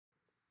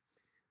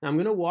Now I'm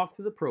going to walk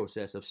through the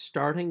process of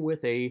starting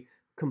with a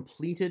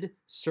completed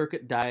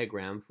circuit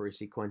diagram for a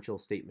sequential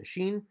state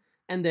machine,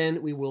 and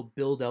then we will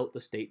build out the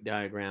state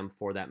diagram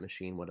for that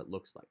machine, what it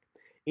looks like.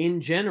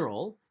 In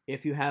general,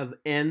 if you have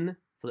n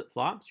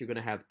flip-flops, you're going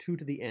to have 2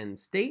 to the n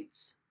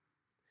states.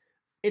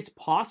 It's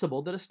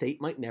possible that a state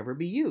might never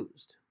be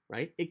used,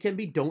 right? It can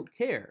be don't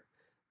care.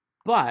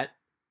 But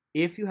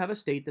if you have a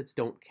state that's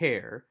don't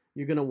care,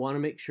 you're going to want to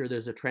make sure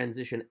there's a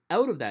transition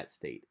out of that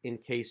state in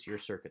case your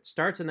circuit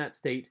starts in that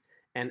state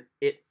and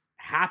it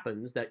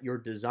happens that your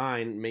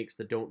design makes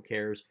the don't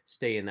cares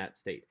stay in that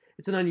state.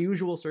 It's an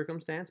unusual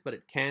circumstance, but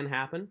it can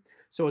happen.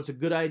 So it's a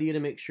good idea to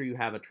make sure you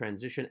have a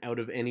transition out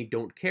of any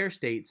don't care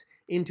states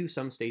into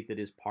some state that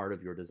is part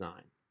of your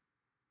design.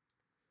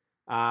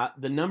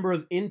 The number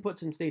of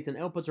inputs and states and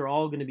outputs are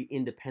all going to be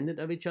independent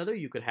of each other.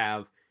 You could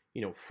have,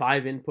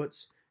 5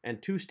 inputs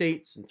and 2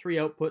 states and 3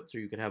 outputs, or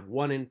you could have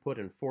 1 input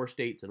and 4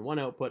 states and 1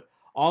 output.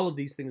 All of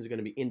these things are going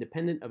to be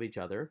independent of each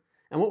other.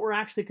 And what we're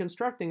actually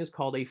constructing is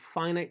called a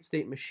finite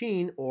state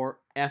machine, or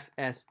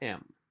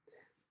FSM.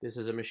 This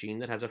is a machine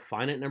that has a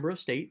finite number of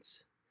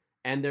states,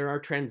 and there are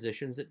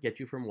transitions that get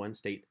you from one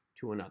state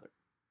to another.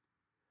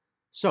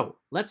 So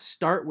let's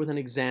start with an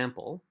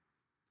example,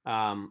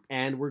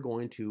 and we're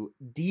going to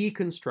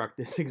deconstruct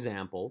this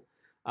example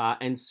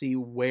and see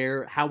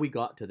how we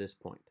got to this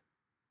point.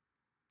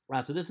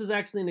 So this is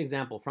actually an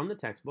example from the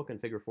textbook in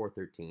Figure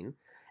 4.13,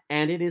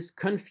 and it is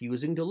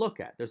confusing to look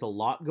at. There's a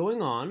lot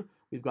going on.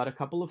 We've got a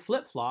couple of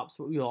flip-flops,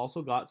 but we've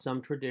also got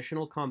some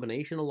traditional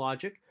combinational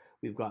logic.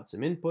 We've got some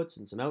inputs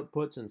and some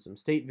outputs and some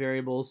state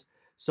variables.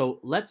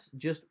 So let's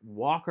just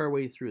walk our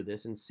way through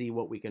this and see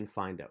what we can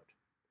find out.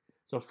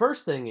 So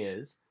first thing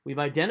is, we've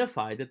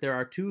identified that there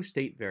are 2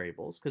 state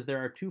variables because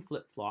there are 2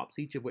 flip-flops,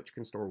 each of which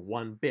can store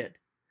 1 bit,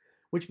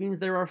 which means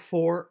there are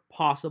 4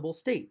 possible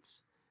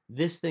states.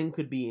 This thing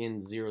could be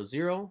in 0,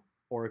 0,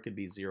 or it could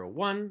be 0,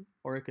 1,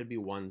 or it could be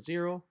 1,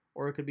 0,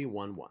 or it could be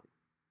 1, 1.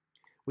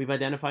 We've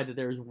identified that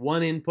there is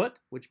 1 input,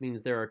 which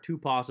means there are 2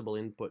 possible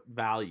input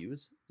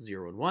values,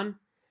 0 and 1,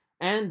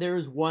 and there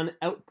is 1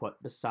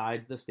 output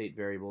besides the state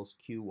variables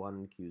Q1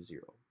 and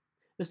Q0.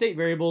 The state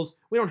variables,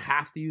 we don't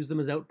have to use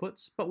them as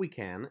outputs, but we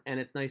can, and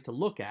it's nice to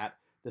look at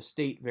the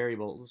state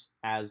variables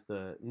as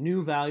the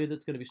new value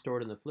that's going to be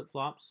stored in the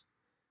flip-flops,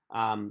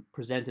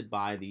 presented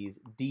by these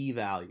D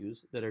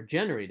values that are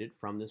generated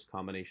from this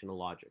combinational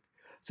logic.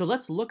 So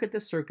let's look at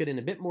this circuit in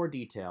a bit more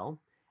detail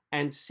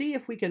and see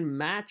if we can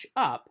match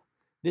up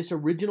this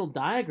original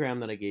diagram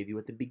that I gave you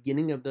at the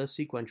beginning of the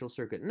sequential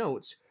circuit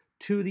notes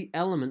to the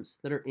elements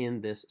that are in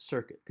this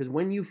circuit. Because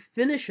when you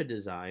finish a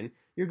design,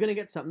 you're going to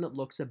get something that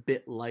looks a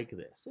bit like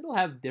this. It'll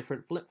have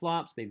different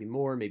flip-flops, maybe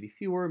more, maybe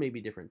fewer,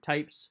 maybe different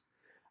types.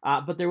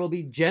 But there will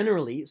be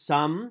generally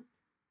some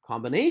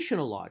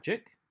combinational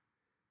logic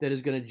that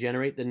is going to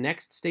generate the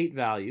next state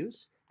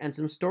values and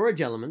some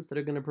storage elements that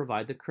are going to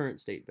provide the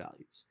current state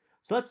values.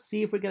 So let's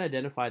see if we can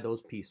identify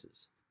those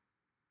pieces.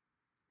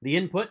 The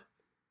input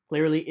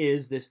clearly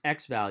is this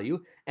X value,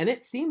 and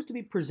it seems to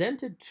be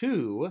presented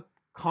to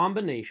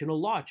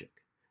combinational logic.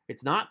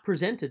 It's not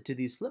presented to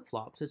these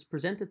flip-flops, it's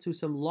presented to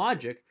some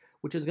logic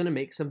which is going to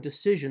make some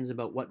decisions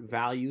about what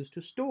values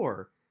to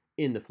store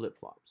in the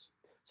flip-flops.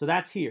 So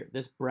that's here.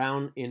 This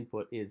brown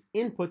input is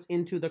inputs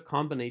into the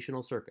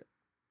combinational circuit.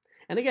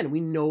 And again, we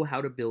know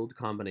how to build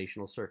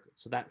combinational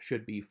circuits, so that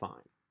should be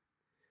fine.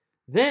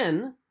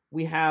 Then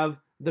we have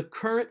the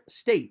current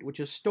state, which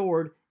is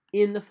stored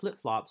in the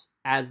flip-flops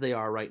as they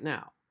are right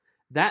now.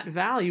 That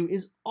value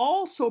is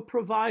also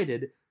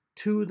provided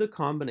to the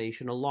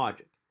combinational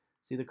logic.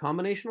 See, the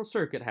combinational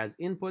circuit has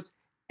inputs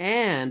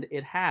and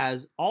it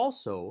has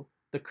also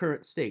the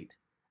current state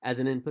as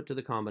an input to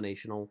the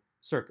combinational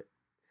circuit.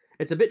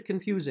 It's a bit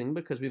confusing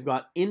because we've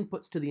got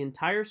inputs to the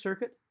entire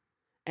circuit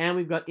and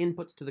we've got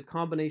inputs to the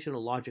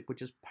combinational logic,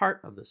 which is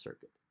part of the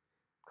circuit.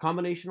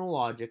 Combinational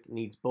logic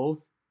needs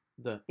both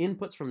the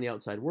inputs from the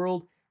outside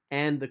world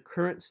and the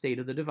current state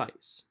of the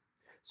device.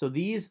 So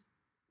these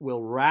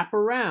will wrap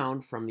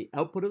around from the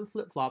output of the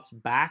flip-flops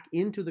back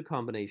into the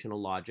combinational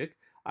logic,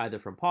 either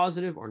from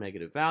positive or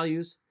negative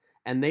values,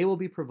 and they will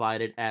be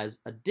provided as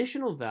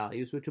additional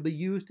values which will be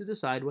used to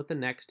decide what the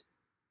next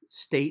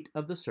state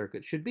of the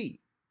circuit should be.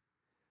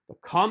 The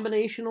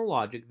combinational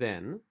logic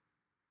then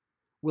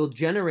will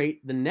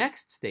generate the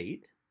next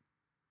state.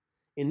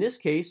 In this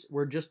case,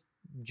 we're just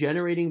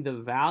generating the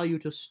value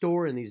to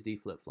store in these D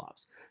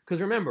flip-flops.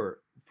 Because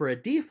remember, for a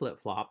D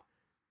flip-flop,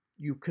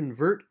 you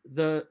convert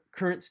the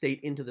current state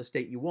into the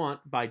state you want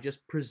by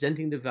just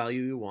presenting the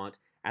value you want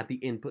at the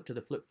input to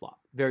the flip-flop.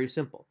 Very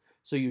simple.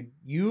 So you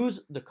use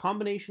the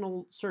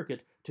combinational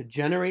circuit to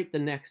generate the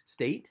next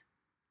state,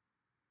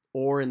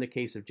 or in the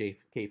case of K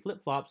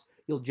flip-flops,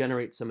 you'll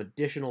generate some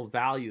additional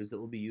values that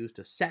will be used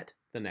to set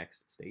the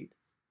next state.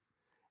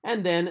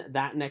 And then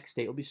that next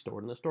state will be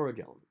stored in the storage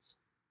elements.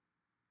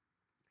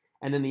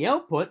 And then the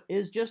output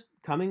is just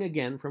coming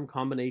again from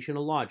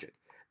combinational logic.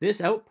 This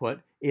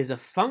output is a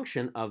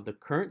function of the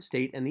current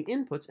state and the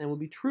inputs and will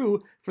be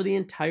true for the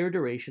entire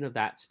duration of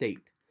that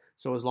state.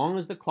 So as long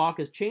as the clock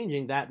is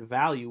changing, that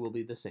value will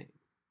be the same.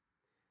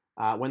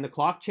 When the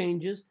clock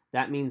changes,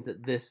 that means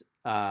that this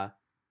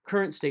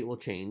current state will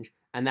change,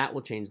 and that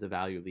will change the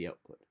value of the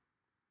output.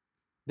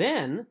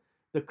 Then,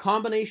 the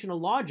combinational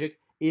logic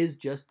is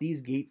just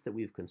these gates that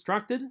we've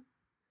constructed,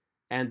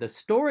 and the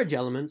storage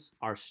elements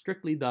are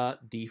strictly the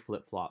D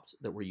flip-flops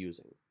that we're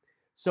using.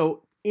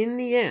 So in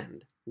the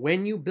end,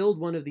 when you build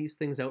one of these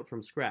things out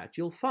from scratch,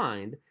 you'll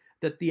find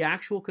that the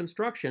actual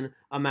construction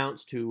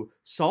amounts to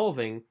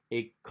solving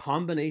a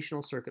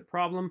combinational circuit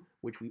problem,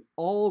 which we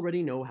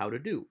already know how to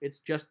do. It's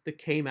just the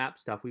K-map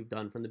stuff we've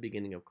done from the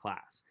beginning of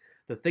class.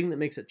 The thing that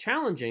makes it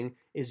challenging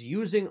is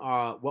using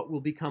what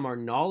will become our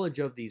knowledge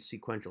of these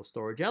sequential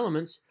storage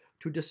elements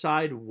to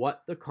decide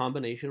what the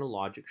combinational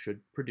logic should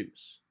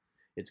produce.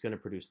 It's going to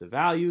produce the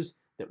values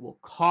that will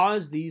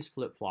cause these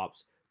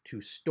flip-flops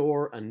to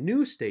store a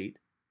new state,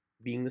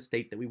 being the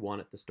state that we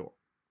want it to store.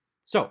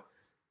 So,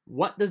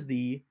 what does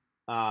the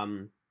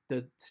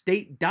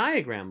state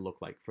diagram look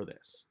like for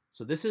this?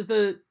 So this is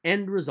the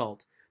end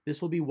result.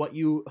 This will be what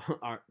you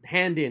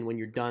hand in when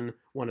you're done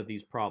one of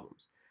these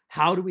problems.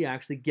 How do we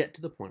actually get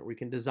to the point where we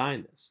can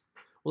design this?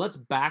 Well, let's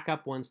back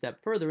up one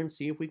step further and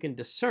see if we can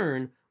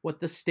discern what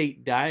the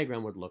state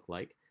diagram would look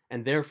like,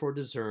 and therefore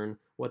discern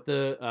what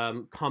the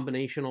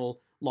combinational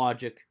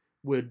logic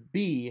would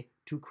be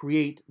to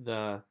create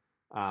the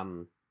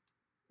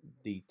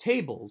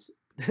tables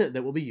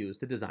that will be used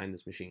to design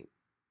this machine.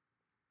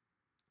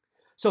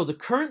 So the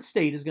current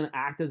state is going to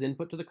act as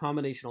input to the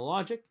combinational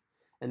logic,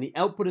 and the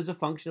output is a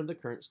function of the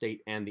current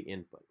state and the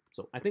input.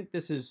 So I think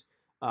this is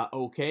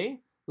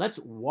okay. Let's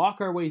walk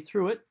our way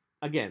through it.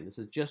 Again, this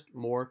is just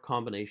more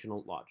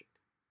combinational logic.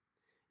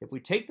 If we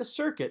take the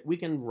circuit, we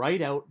can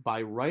write out,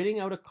 by writing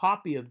out a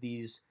copy of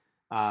these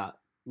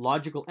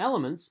logical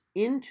elements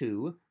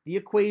into the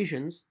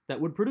equations that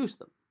would produce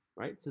them,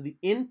 right? So the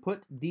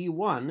input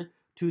D1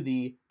 to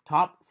the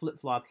top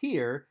flip-flop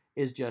here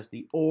is just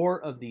the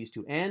OR of these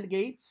two AND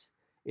gates.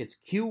 It's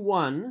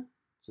Q1,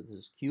 so this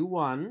is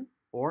Q1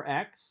 or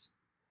X,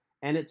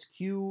 and it's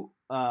Q0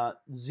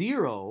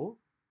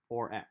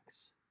 or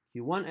X,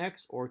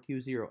 Q1X or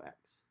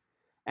Q0X.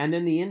 And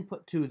then the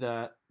input to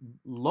the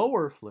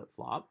lower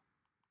flip-flop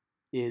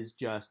is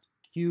just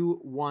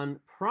Q1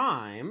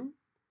 prime,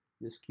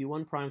 this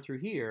Q1 prime through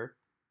here,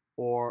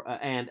 or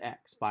and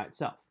X by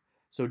itself.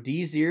 So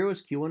D0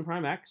 is Q1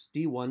 prime X,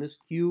 D1 is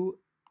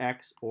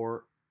QX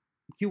or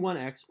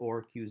Q1X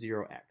or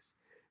Q0X.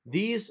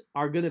 These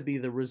are going to be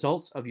the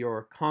results of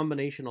your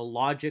combinational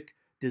logic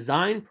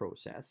design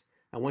process,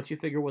 and once you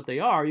figure what they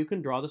are, you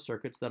can draw the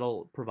circuits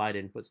that'll provide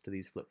inputs to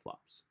these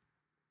flip-flops.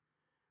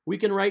 We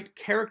can write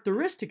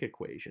characteristic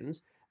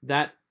equations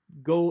that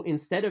go,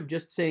 instead of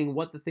just saying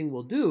what the thing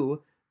will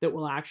do, that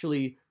will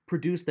actually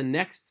produce the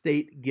next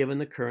state given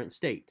the current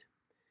state.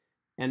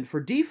 And for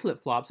D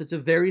flip-flops, it's a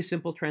very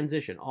simple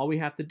transition. All we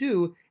have to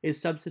do is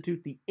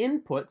substitute the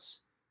inputs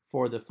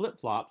for the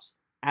flip-flops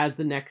as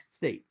the next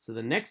state. So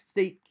the next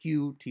state,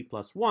 Qt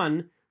plus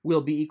 1,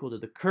 will be equal to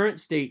the current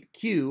state,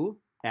 Q,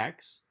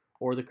 X,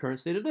 or the current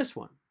state of this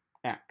one,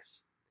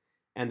 X.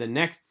 And the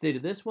next state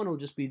of this one will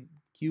just be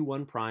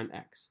Q1 prime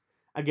X.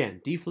 Again,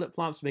 D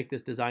flip-flops make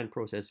this design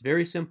process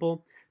very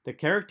simple. The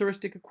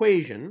characteristic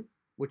equation,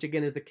 which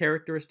again is the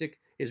characteristic,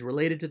 is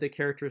related to the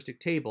characteristic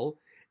table.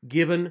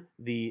 Given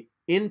the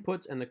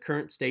inputs and the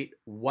current state,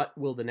 what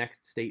will the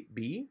next state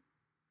be?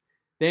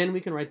 Then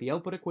we can write the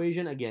output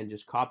equation, again,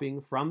 just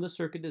copying from the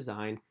circuit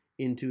design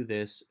into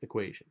this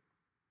equation.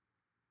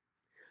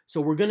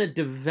 So we're going to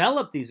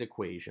develop these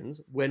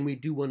equations when we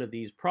do one of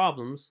these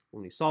problems.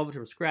 When we solve it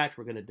from scratch,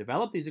 we're going to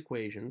develop these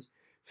equations,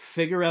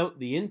 figure out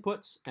the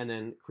inputs, and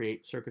then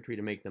create circuitry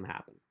to make them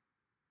happen.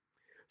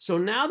 So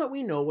now that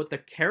we know what the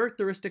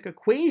characteristic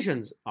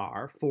equations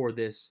are for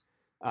this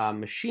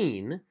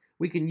machine,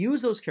 we can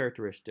use those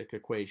characteristic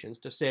equations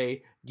to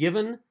say,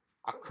 given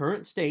a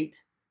current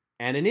state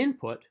and an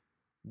input,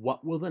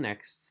 what will the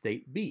next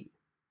state be?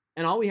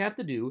 And all we have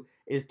to do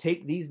is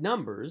take these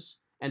numbers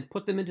and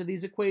put them into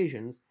these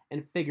equations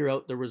and figure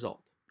out the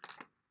result.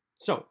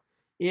 So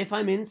if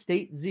I'm in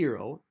state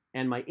 0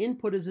 and my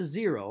input is a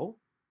 0,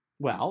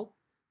 well,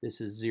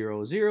 this is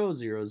 0, 0,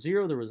 0,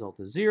 0, the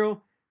result is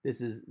 0. This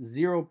is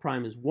 0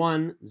 prime is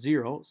 1,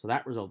 0, so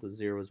that result is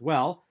 0 as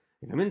well.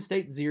 If I'm in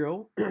state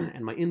 0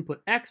 and my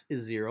input X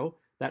is 0,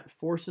 that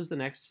forces the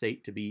next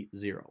state to be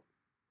 0.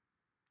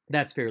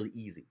 That's fairly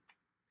easy.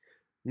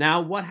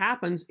 Now, what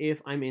happens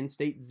if I'm in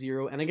state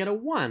 0 and I get a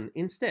 1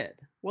 instead?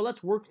 Well,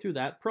 let's work through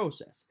that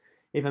process.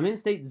 If I'm in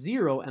state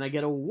 0 and I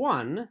get a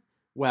 1,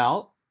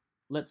 well,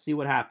 let's see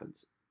what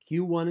happens.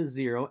 Q1 is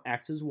 0,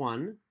 X is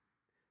 1.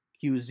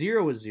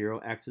 Q0 is 0,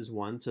 X is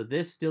 1. So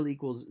this still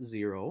equals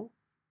 0.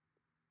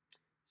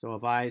 So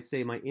if I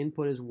say my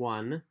input is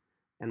 1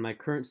 and my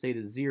current state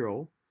is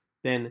 0,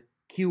 then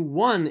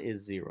Q1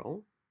 is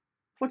 0.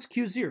 What's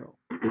Q0?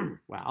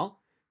 Well,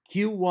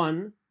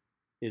 Q1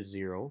 is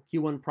 0,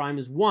 Q1 prime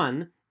is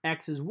 1,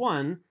 X is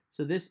 1,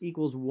 so this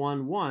equals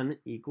 1, 1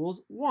 equals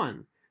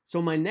 1.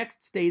 So my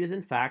next state is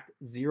in fact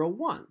 0,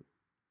 1.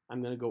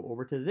 I'm going to go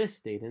over to this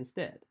state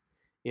instead.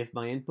 If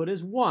my input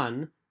is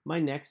 1, my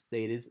next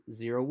state is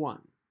 0, 1.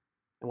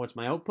 And what's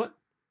my output?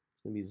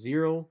 It's going to be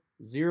 0,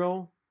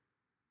 0.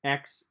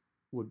 X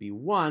would be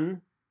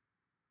 1,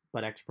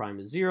 but x prime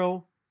is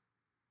 0,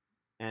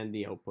 and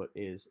the output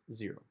is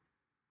 0.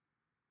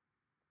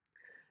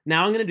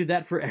 Now I'm going to do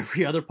that for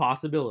every other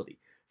possibility.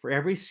 For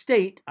every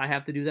state, I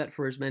have to do that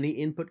for as many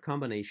input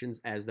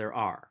combinations as there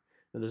are.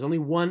 Now, there's only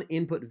one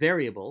input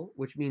variable,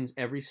 which means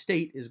every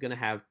state is going to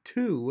have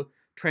 2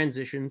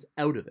 transitions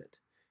out of it.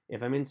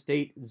 If I'm in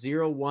state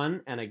 0,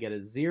 1, and I get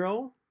a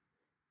 0,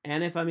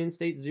 and if I'm in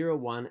state 0,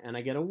 1, and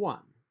I get a 1.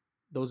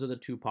 Those are the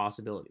 2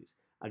 possibilities.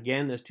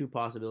 Again, there's 2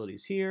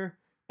 possibilities here,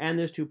 and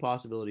there's 2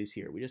 possibilities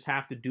here. We just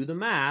have to do the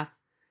math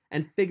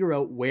and figure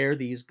out where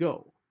these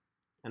go.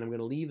 And I'm going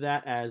to leave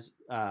that as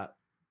a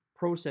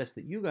process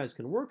that you guys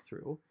can work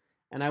through,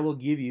 and I will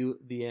give you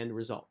the end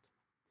result.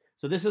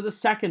 So this is the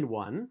second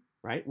one,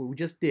 right? What we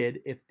just did.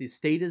 If the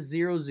state is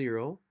 0,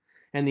 0,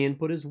 and the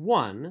input is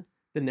 1,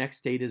 the next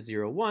state is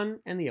 0, 1,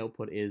 and the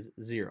output is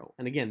 0.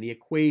 And again, the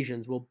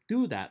equations will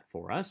do that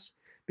for us,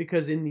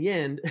 because in the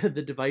end,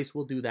 the device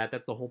will do that.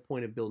 That's the whole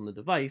point of building the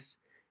device,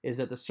 is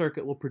that the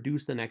circuit will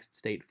produce the next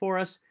state for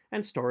us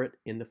and store it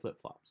in the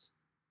flip-flops.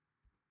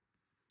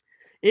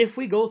 If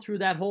we go through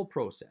that whole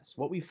process,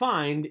 what we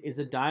find is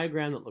a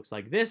diagram that looks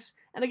like this.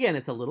 And again,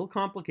 it's a little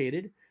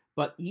complicated,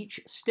 but each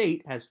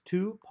state has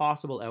 2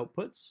 possible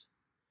outputs.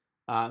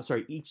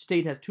 Each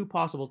state has 2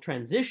 possible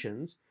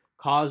transitions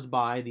caused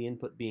by the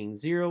input being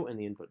 0 and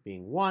the input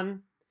being 1.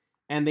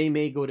 And they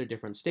may go to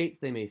different states.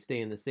 They may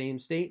stay in the same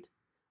state.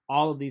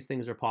 All of these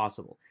things are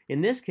possible. In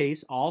this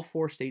case, all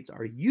 4 states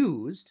are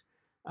used.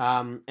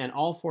 And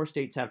all 4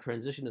 states have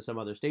transition to some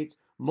other states.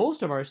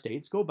 Most of our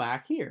states go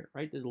back here,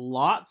 right? There's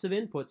lots of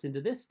inputs into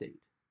this state.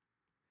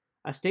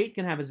 A state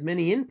can have as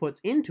many inputs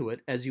into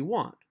it as you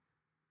want.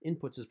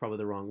 Inputs is probably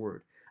the wrong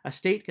word. A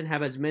state can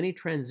have as many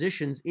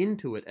transitions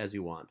into it as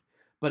you want,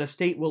 but a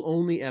state will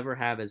only ever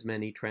have as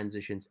many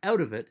transitions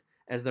out of it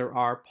as there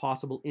are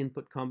possible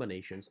input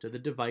combinations to the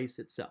device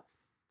itself.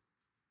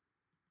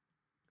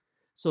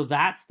 So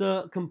that's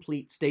the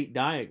complete state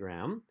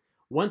diagram.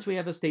 Once we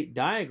have a state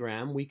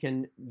diagram, we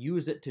can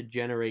use it to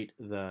generate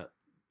the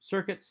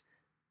circuits,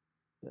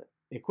 the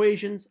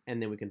equations,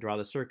 and then we can draw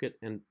the circuit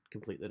and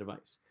complete the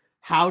device.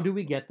 How do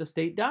we get the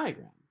state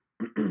diagram?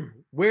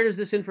 Where does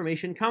this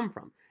information come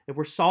from if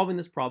we're solving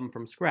this problem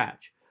from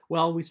scratch?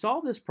 Well, we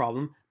solve this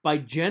problem by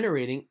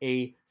generating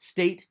a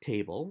state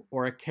table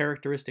or a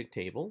characteristic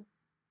table.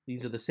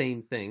 These are the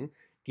same thing.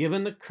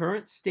 Given the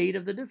current state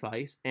of the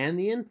device and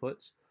the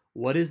inputs,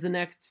 what is the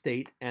next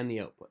state and the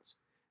outputs?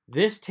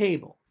 This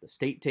table, the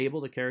state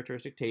table, the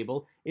characteristic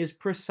table, is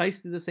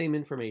precisely the same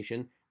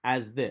information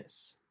as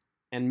this.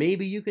 And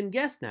maybe you can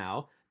guess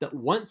now that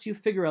once you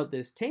figure out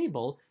this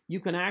table, you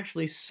can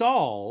actually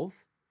solve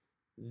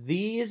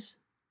these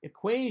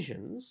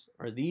equations,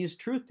 or these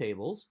truth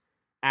tables,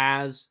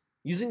 as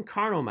using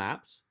Carnot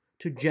maps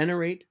to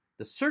generate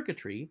the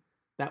circuitry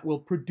that will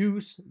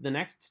produce the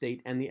next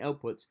state and the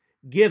outputs,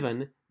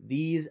 given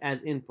these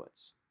as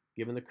inputs.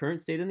 Given the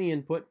current state and the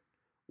input,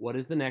 what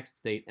is the next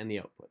state and the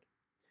output?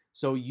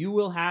 So you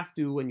will have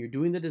to, when you're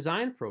doing the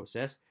design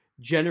process,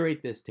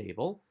 generate this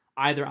table.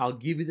 Either I'll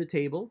give you the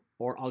table,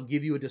 or I'll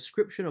give you a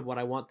description of what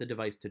I want the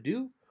device to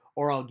do,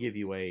 or I'll give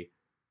you a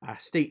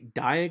state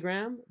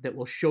diagram that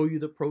will show you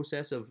the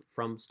process of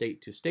from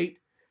state to state.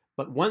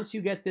 But once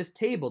you get this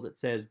table that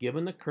says,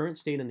 given the current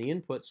state and the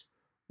inputs,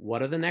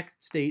 what are the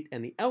next state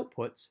and the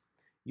outputs,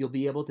 you'll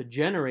be able to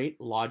generate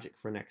logic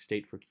for next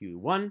state for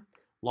Q1,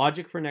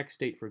 logic for next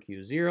state for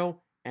Q0,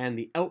 and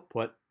the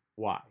output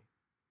Y.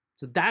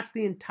 So that's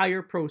the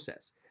entire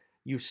process.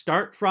 You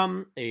start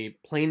from a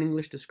plain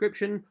English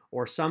description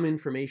or some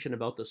information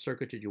about the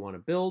circuit that you want to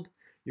build.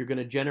 You're going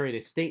to generate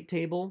a state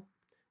table.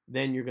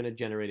 Then you're going to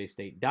generate a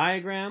state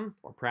diagram,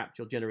 or perhaps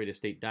you'll generate a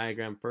state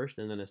diagram first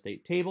and then a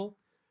state table.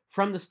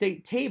 From the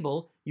state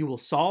table, you will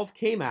solve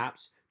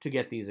K-maps to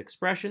get these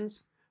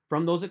expressions.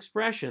 From those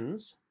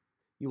expressions,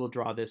 you will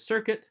draw this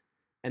circuit,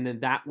 and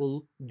then that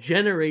will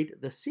generate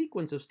the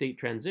sequence of state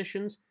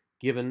transitions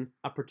given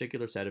a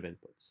particular set of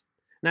inputs.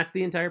 And that's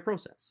the entire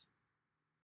process.